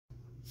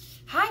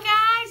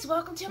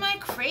welcome to my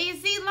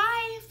crazy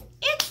life.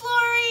 It's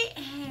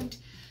Lori, and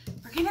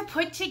we're gonna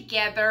put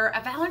together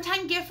a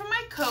Valentine gift for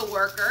my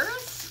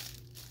coworkers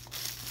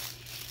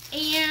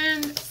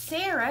and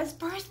Sarah's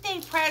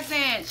birthday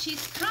present.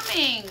 She's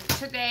coming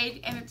today,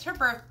 and it's her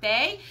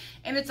birthday,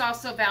 and it's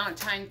also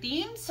Valentine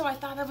themed, so I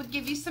thought I would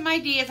give you some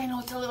ideas. I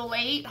know it's a little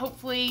late.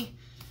 Hopefully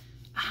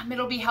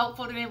it'll be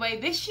helpful to anyway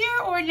this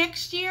year or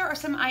next year, or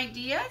some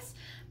ideas.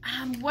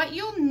 What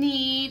you'll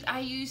need,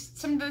 I used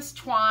some of this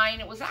twine.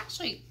 It was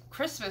actually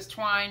Christmas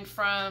twine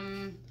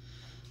from,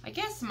 I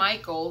guess,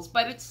 Michael's,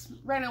 but it's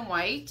red and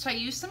white. So I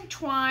used some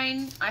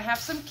twine. I have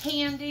some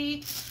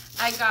candy.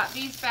 I got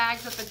these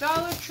bags at the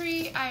Dollar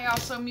Tree. I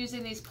also am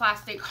using these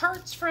plastic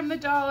hearts from the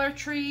Dollar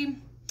Tree.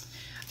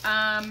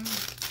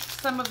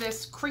 Some of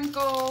this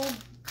crinkle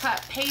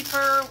cut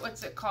paper,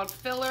 what's it called,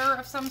 filler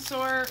of some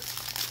sort.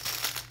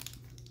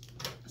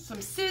 Some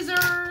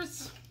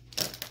scissors.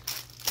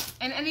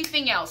 And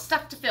anything else,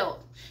 stuff to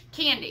fill,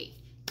 candy.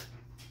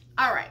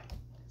 All right,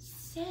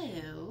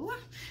 so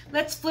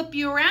let's flip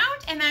you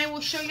around and I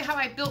will show you how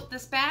I built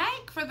this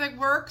bag for the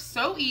work,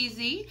 so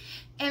easy,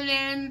 and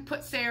then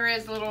put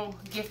Sarah's little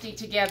gifty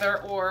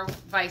together or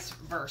vice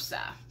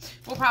versa.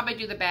 We'll probably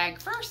do the bag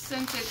first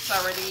since it's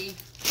already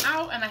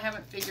out and I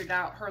haven't figured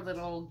out her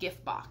little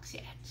gift box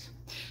yet.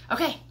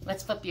 Okay,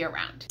 let's flip you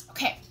around.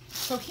 Okay,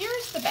 so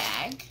here's the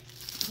bag.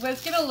 What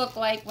it's gonna look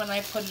like when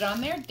I put it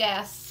on their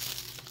desk.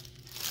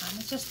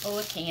 It's just full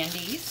of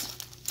candies.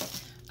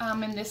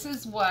 And this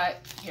is what,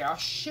 here, I'll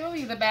show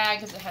you the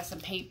bag because it has some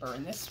paper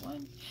in this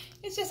one.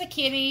 It's just a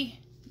kitty,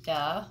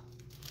 duh.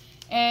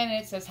 And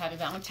it says Happy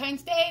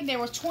Valentine's Day. There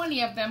were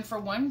 20 of them for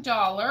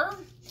 $1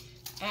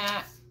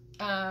 at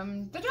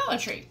the Dollar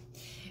Tree.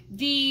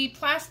 The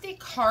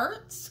plastic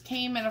hearts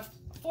came in a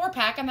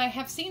 4-pack, and I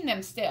have seen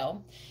them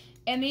still.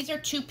 And these are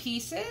 2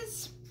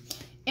 pieces.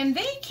 And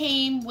they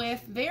came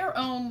with their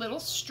own little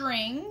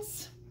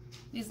strings,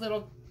 these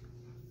little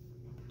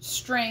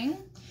string,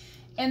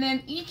 and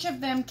then each of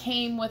them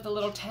came with a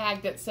little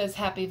tag that says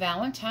Happy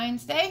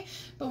Valentine's Day,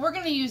 but we're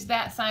going to use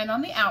that sign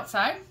on the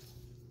outside.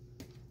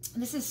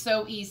 This is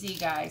so easy,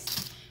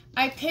 guys.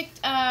 I picked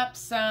up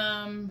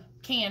some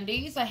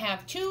candies. I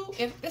have 2,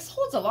 this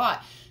holds a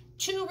lot,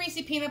 2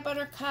 Reese's peanut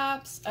butter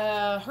cups,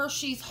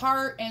 Hershey's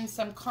heart, and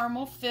some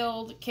caramel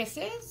filled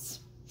kisses.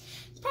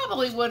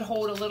 Probably would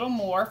hold a little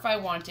more if I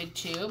wanted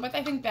to, but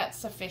I think that's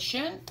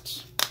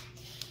sufficient.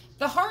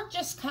 The heart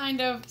just kind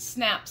of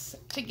snaps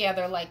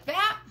together like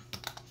that.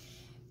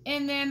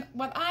 And then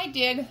what I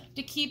did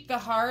to keep the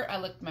heart, I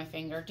licked my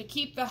finger, to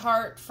keep the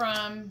heart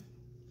from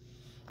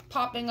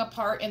popping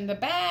apart in the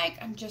bag,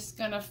 I'm just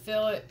gonna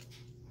fill it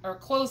or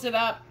close it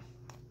up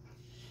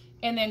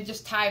and then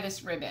just tie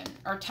this ribbon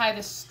or tie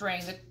this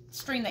string, the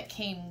string that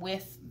came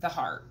with the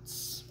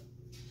hearts.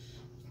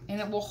 And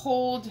it will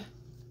hold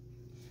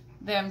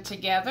them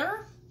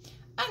together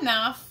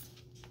enough.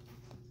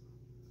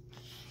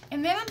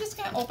 And then I'm just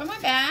going to open my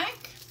bag.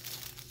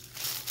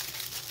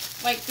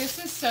 Like,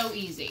 this is so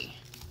easy.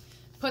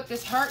 Put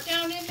this heart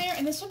down in there,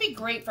 and this will be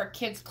great for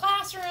kids'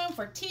 classroom,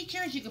 for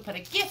teachers. You could put a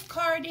gift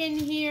card in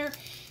here.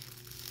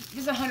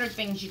 There's 100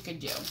 things you could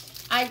do.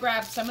 I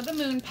grabbed some of the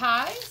moon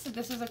pies.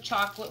 This is a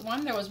chocolate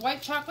one. There was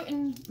white chocolate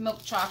and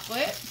milk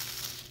chocolate.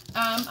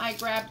 I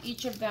grabbed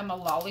each of them a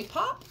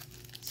lollipop,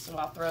 so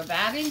I'll throw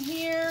that in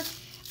here.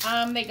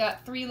 They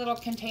got 3 little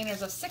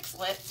containers of Sycks,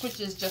 which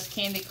is just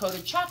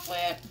candy-coated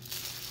chocolate.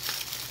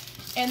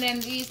 And then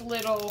these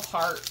little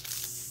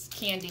hearts,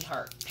 candy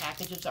heart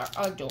packages are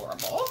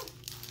adorable.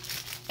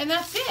 And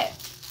that's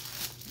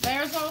it.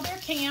 There's all their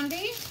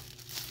candy.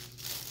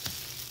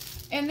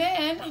 And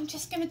then I'm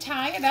just going to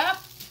tie it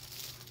up.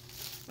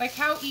 Like,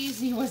 how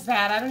easy was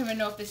that? I don't even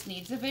know if this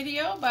needs a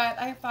video, but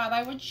I thought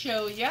I would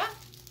show you.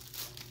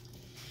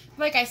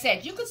 Like I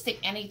said, you could stick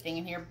anything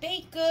in here.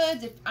 Baked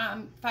goods, if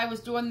I was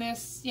doing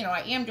this, you know, I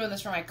am doing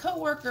this for my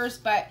coworkers,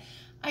 but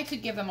I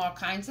could give them all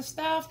kinds of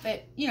stuff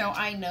that, you know,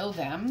 I know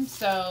them.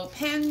 So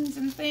pens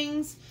and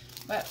things,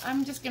 but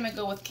I'm just going to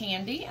go with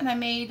candy. And I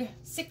made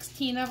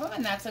 16 of them,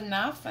 and that's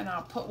enough. And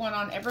I'll put one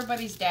on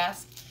everybody's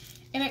desk.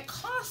 And it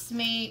cost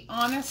me,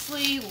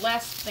 honestly,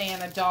 less than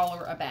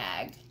 $1 a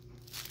bag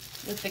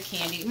with the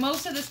candy.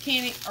 Most of this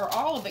candy, or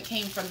all of it,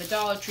 came from the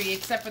Dollar Tree,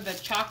 except for the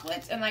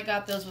chocolates, and I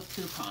got those with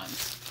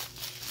coupons.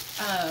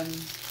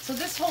 So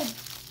this whole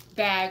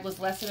bag was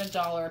less than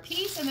 $1 a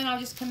piece, and then I'll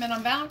just come in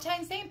on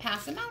Valentine's Day and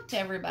pass them out to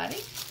everybody.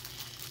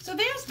 So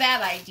there's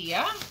that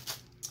idea.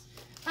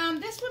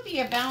 This would be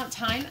a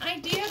Valentine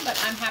idea,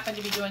 but I'm happen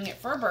to be doing it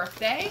for a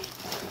birthday.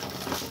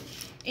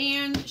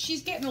 And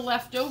she's getting the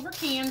leftover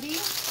candy.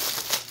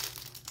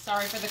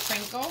 Sorry for the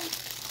crinkle.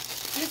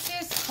 This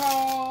is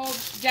called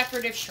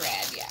Decorative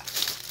Shred, yeah.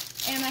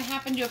 And I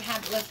happen to have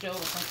had it left over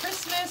from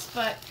Christmas,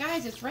 but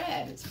guys, it's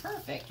red. It's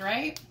perfect,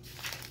 right?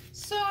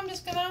 So I'm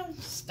just gonna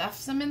stuff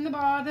some in the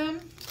bottom,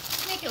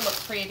 make it look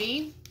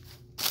pretty.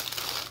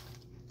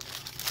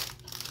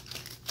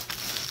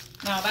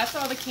 Now that's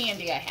all the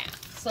candy I have.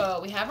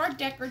 So we have our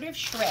decorative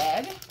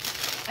shred.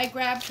 I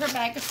grabbed her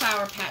bag of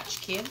Sour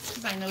Patch Kids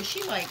because I know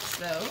she likes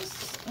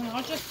those. And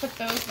I'll just put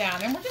those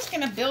down. And we're just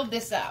going to build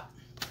this up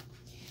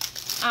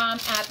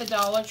at the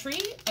Dollar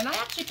Tree. And I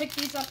actually picked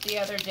these up the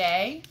other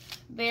day.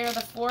 They're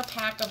the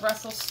 4-pack of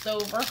Russell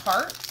Stover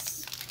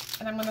hearts.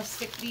 And I'm going to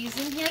stick these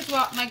in here as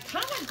well. My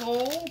kind of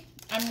goal,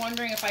 I'm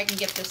wondering if I can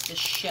get this to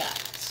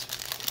shut.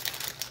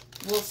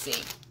 We'll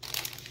see.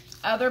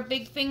 Other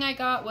big thing I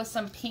got was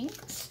some pink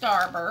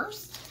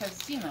Starburst.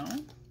 Because, you know,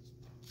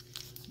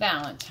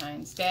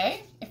 Valentine's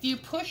Day. If you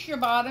push your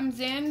bottoms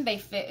in, they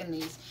fit in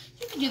these.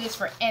 You can do this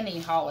for any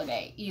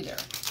holiday, either,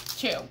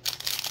 too.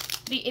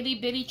 The itty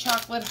bitty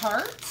chocolate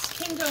hearts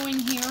can go in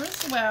here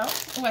as well.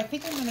 Oh, I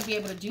think I'm going to be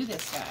able to do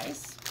this,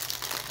 guys.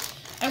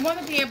 I want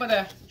to be able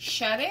to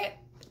shut it,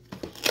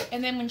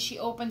 and then when she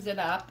opens it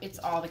up, it's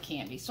all the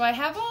candy. So I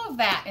have all of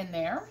that in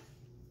there.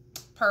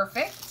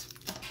 Perfect.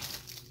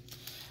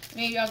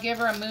 Maybe I'll give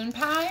her a moon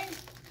pie.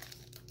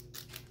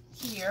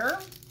 Here.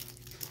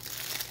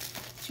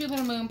 2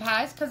 little moon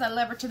pies, because I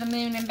love her to the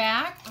moon and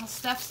back. I'll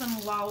stuff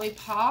some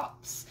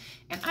lollipops.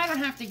 And I don't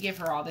have to give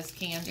her all this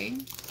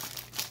candy.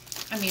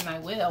 I mean, I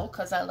will,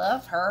 because I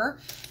love her.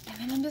 And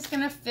then I'm just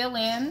going to fill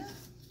in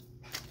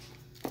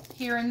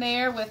here and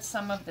there with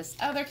some of this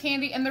other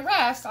candy. And the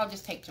rest, I'll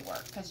just take to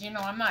work, because, you know,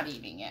 I'm not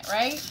eating it,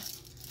 right?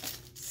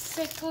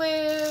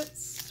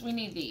 Sicklets. We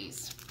need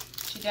these.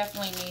 She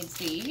definitely needs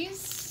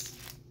these.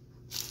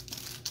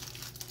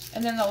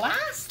 And then the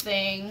last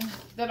thing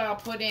that I'll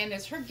put in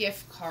is her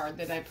gift card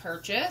that I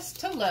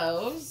purchased to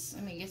Lowe's.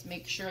 Let me just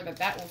make sure that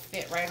that will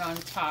fit right on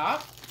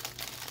top.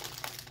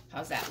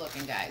 How's that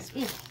looking, guys?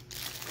 Ooh,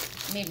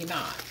 maybe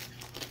not.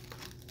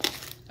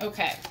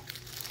 Okay.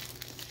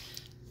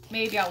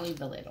 Maybe I'll leave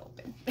the lid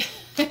open.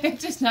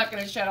 It's just not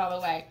going to shut all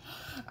the way.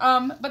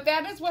 But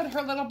that is what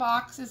her little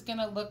box is going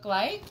to look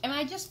like. And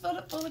I just filled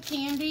it full of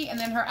candy. And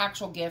then her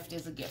actual gift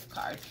is a gift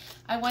card.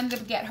 I wanted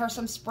to get her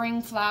some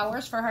spring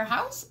flowers for her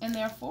house. And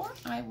therefore,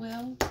 I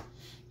will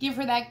give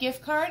her that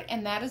gift card.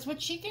 And that is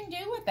what she can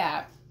do with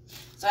that.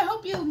 So I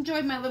hope you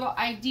enjoyed my little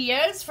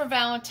ideas for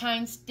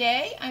Valentine's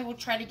Day. I will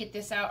try to get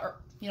this out, or,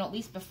 you know, at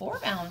least before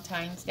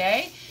Valentine's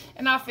Day.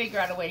 And I'll figure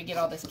out a way to get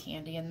all this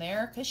candy in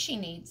there because she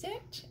needs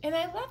it. And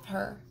I love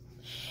her.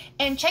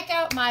 And check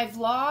out my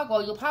vlog.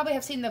 Well, you'll probably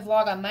have seen the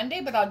vlog on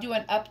Monday, but I'll do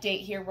an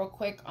update here real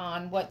quick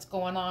on what's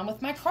going on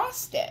with my cross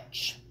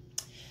stitch.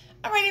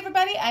 All right,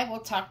 everybody, I will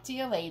talk to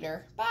you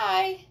later.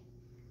 Bye.